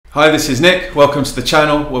Hi, this is Nick. Welcome to the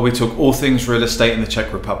channel where we talk all things real estate in the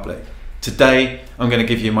Czech Republic. Today, I'm going to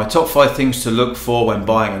give you my top 5 things to look for when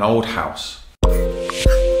buying an old house.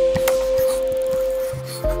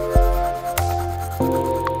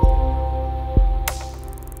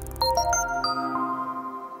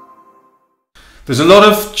 There's a lot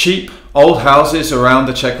of cheap old houses around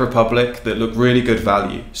the Czech Republic that look really good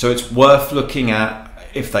value. So it's worth looking at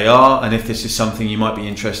if they are, and if this is something you might be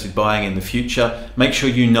interested in buying in the future. Make sure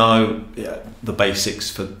you know the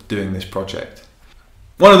basics for doing this project.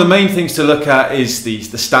 One of the main things to look at is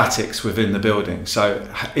the statics within the building. So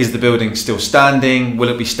is the building still standing? Will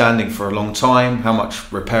it be standing for a long time? How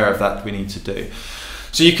much repair of that do we need to do?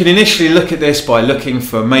 So you can initially look at this by looking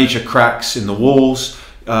for major cracks in the walls.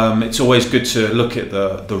 It's always good to look at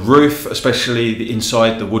the roof, especially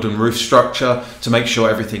inside the wooden roof structure, to make sure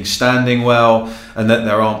everything's standing well and that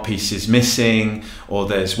there aren't pieces missing or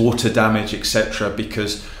there's water damage, etc.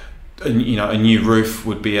 Because a new roof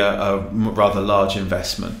would be a rather large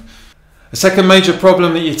investment. A second major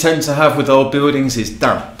problem that you tend to have with old buildings is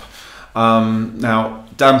damp. Now,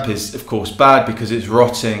 damp is of course bad because it's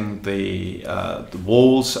rotting the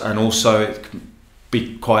walls, and also it can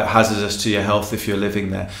be quite hazardous to your health if you're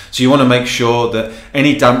living there. So you want to make sure that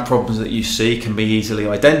any damp problems that you see can be easily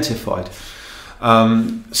identified.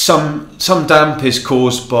 Some damp is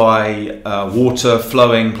caused by water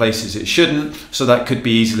flowing places it shouldn't, so that could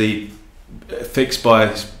be easily fixed by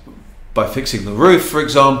fixing the roof, for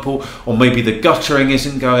example, or maybe the guttering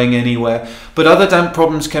isn't going anywhere. But other damp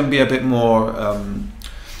problems can be a bit more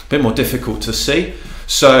difficult to see.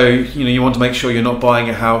 So you want to make sure you're not buying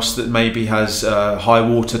a house that maybe has a high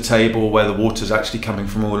water table where the water is actually coming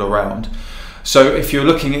from all around. So if you're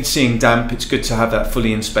looking at seeing damp, it's good to have that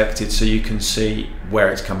fully inspected so you can see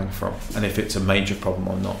where it's coming from and if it's a major problem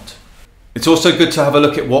or not. It's also good to have a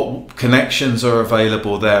look at what connections are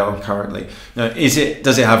available there currently. Does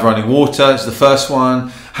it have running water? Is the first one.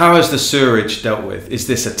 How is the sewerage dealt with? Is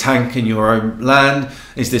this a tank in your own land?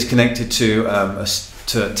 Is this connected to a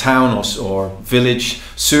town or village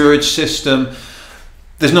sewerage system?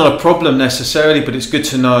 There's not a problem necessarily, but it's good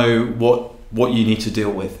to know what you need to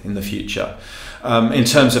deal with in the future. In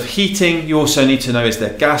terms of heating, you also need to know, is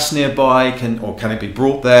there gas nearby? Can it be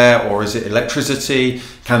brought there, or is it electricity?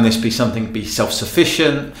 Can this be something be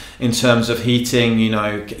self-sufficient in terms of heating?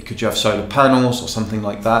 Could you have solar panels or something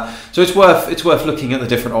like that? So it's worth looking at the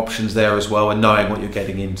different options there as well and knowing what you're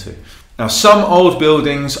getting into. Now, some old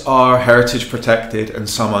buildings are heritage protected and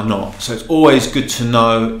some are not. So it's always good to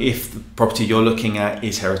know if the property you're looking at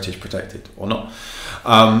is heritage protected or not.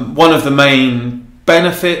 One of the main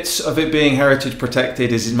benefits of it being heritage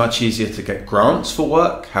protected is it's much easier to get grants for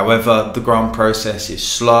work. However, the grant process is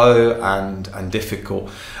slow and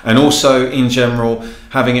difficult. And also, in general,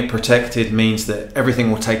 having it protected means that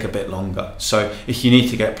everything will take a bit longer. So if you need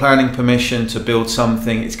to get planning permission to build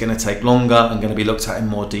something, it's going to take longer and going to be looked at in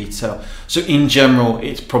more detail. So in general,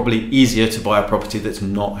 it's probably easier to buy a property that's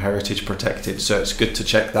not heritage protected. So it's good to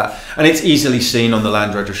check that. And it's easily seen on the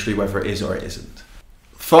land registry whether it is or it isn't.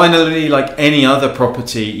 Finally, like any other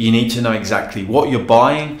property, you need to know exactly what you're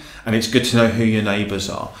buying, and it's good to know who your neighbours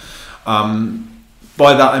are.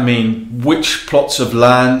 By that I mean which plots of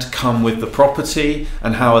land come with the property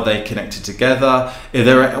and how are they connected together.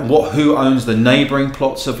 Who owns the neighbouring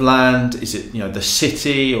plots of land? Is it the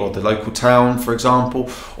city or the local town, for example,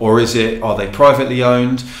 or are they privately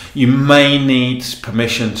owned? You may need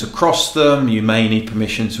permission to cross them. You may need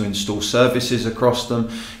permission to install services across them.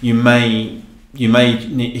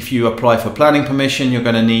 If you apply for planning permission, you're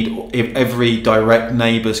going to need every direct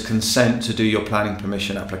neighbour's consent to do your planning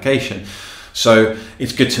permission application. So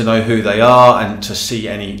it's good to know who they are and to see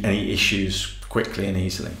any issues quickly and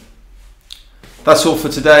easily. That's all for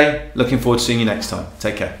today. Looking forward to seeing you next time.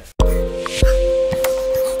 Take care.